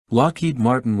Lockheed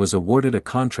Martin was awarded a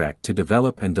contract to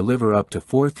develop and deliver up to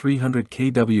 4 300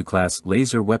 kW class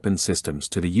laser weapon systems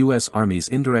to the U.S. Army's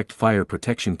Indirect Fire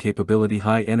Protection Capability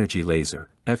High Energy Laser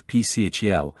 (IFPC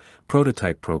HEL)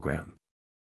 prototype program.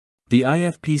 The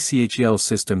IFPC HEL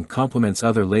system complements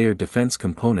other layered defense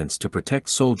components to protect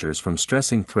soldiers from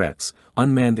stressing threats,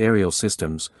 unmanned aerial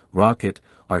systems, rocket,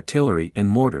 artillery and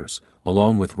mortars,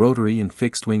 along with rotary and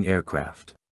fixed-wing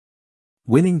aircraft.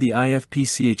 Winning the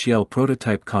IFPC HEL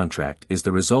prototype contract is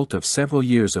the result of several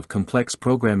years of complex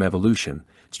program evolution,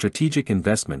 strategic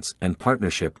investments and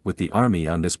partnership with the Army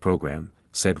on this program,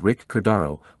 said Rick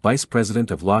Cordaro, Vice President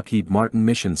of Lockheed Martin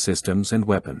Mission Systems and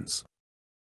Weapons.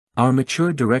 Our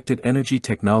mature directed energy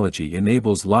technology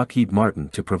enables Lockheed Martin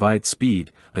to provide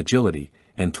speed, agility,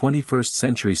 and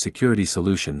 21st-century security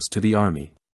solutions to the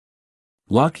Army.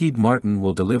 Lockheed Martin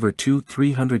will deliver 2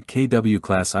 300 kW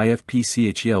class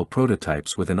IFPC HEL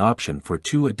prototypes with an option for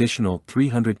 2 additional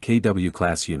 300 kW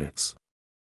class units.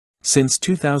 Since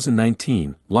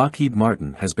 2019, Lockheed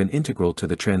Martin has been integral to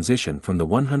the transition from the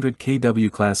 100 kW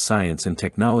class Science and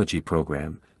Technology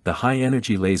program, the High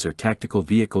Energy Laser Tactical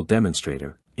Vehicle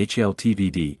Demonstrator,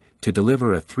 HLTVD, to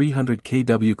deliver a 300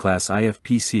 kW class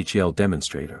IFPC HEL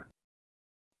demonstrator.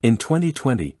 In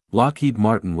 2020, Lockheed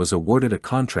Martin was awarded a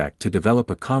contract to develop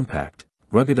a compact,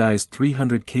 ruggedized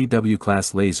 300 kW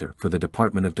class laser for the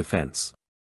Department of Defense.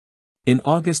 In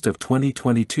August of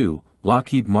 2022,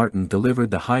 Lockheed Martin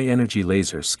delivered the High Energy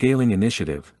Laser Scaling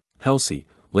Initiative, HELSI,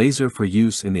 laser for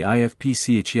use in the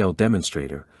IFPC HEL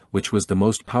demonstrator, which was the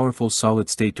most powerful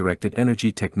solid-state directed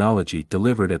energy technology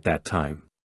delivered at that time.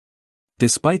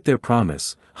 Despite their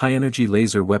promise, high-energy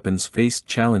laser weapons faced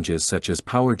challenges such as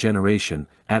power generation,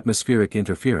 atmospheric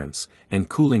interference, and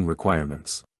cooling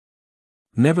requirements.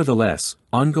 Nevertheless,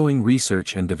 ongoing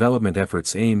research and development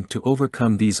efforts aim to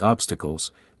overcome these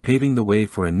obstacles, paving the way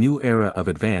for a new era of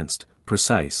advanced,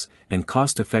 precise, and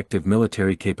cost-effective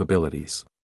military capabilities.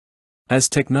 As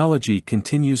technology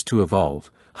continues to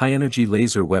evolve, high-energy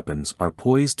laser weapons are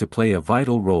poised to play a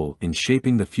vital role in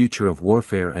shaping the future of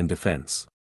warfare and defense.